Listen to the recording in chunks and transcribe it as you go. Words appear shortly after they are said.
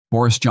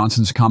Boris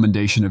Johnson's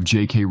commendation of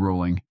JK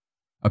Rowling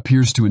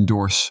appears to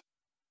endorse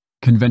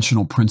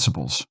conventional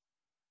principles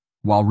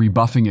while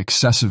rebuffing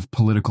excessive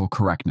political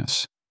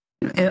correctness.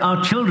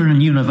 Our children in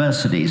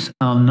universities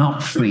are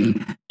not free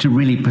to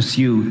really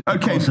pursue the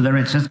course of their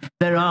interests.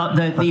 There are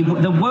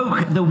the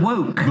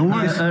woke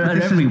are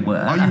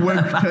everywhere. Are you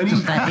woke, Tony?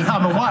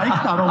 I'm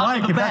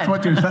awake. If that's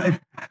what you're saying.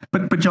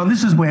 But John,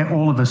 this is where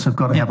all of us have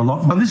got to have a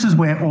lot. This is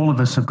where all of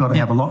us have got to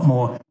have a lot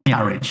more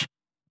courage.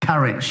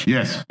 Courage.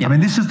 Yes. I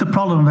mean, this is the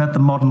problem about the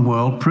modern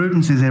world.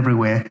 Prudence is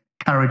everywhere.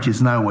 Courage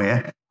is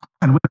nowhere.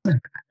 And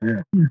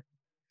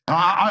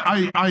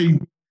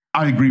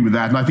I agree with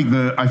that, and I think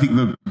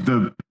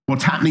the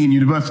what's happening in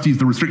universities,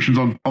 the restrictions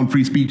on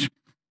free speech.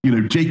 You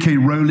know,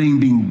 JK Rowling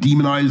being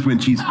demonized when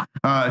she's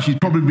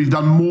probably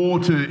done more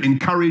to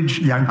encourage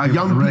young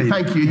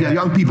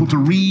people to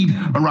read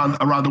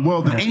around the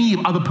world than any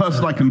other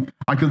person I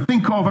can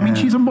think of. I mean,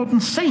 she's a modern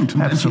saint,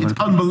 and it's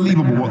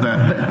unbelievable what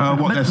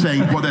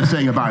they're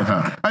saying about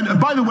her. And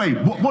by the way,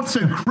 what's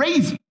so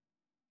crazy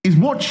is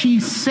what she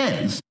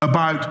says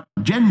about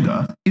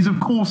gender is, of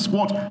course,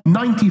 what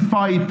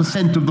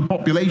 95% of the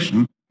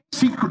population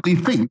secretly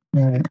think,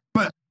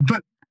 but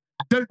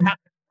don't have.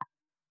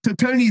 To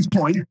Tony's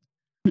point,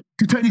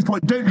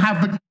 don't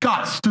have the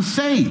guts to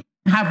say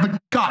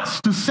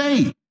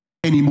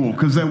anymore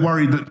because they're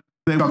worried that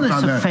they've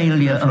got It's a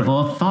failure of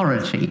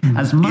authority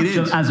as much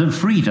as of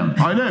freedom.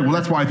 I know. Well,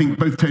 that's why I think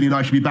both Tony and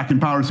I should be back in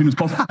power as soon as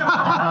possible.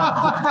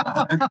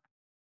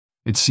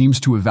 It seems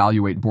to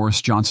evaluate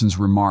Boris Johnson's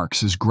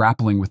remarks as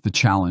grappling with the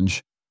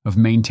challenge of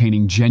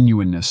maintaining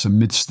genuineness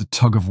amidst the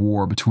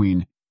tug-of-war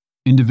between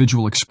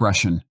individual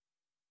expression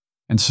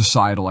and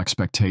societal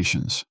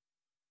expectations.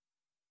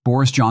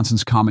 Boris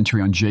Johnson's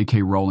commentary on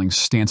JK Rowling's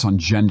stance on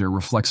gender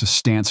reflects a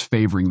stance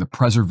favoring the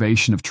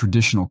preservation of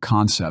traditional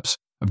concepts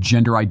of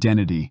gender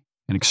identity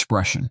and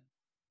expression.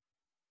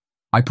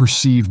 I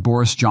perceive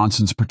Boris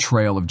Johnson's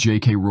portrayal of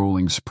JK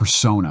Rowling's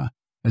persona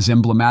as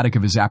emblematic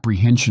of his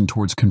apprehension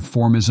towards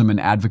conformism and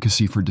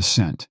advocacy for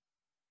dissent.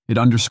 It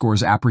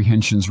underscores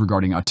apprehensions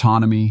regarding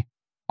autonomy,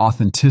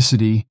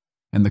 authenticity,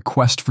 and the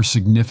quest for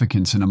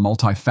significance in a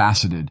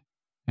multifaceted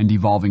and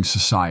evolving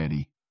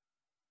society,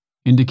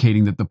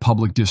 indicating that the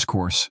public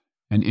discourse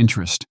and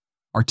interest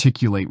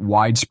articulate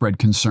widespread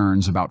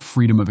concerns about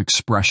freedom of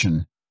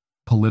expression,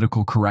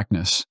 political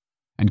correctness,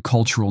 and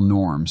cultural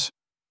norms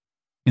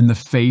in the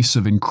face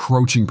of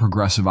encroaching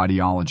progressive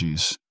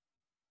ideologies.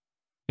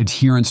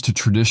 Adherence to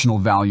traditional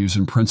values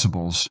and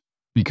principles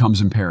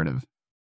becomes imperative.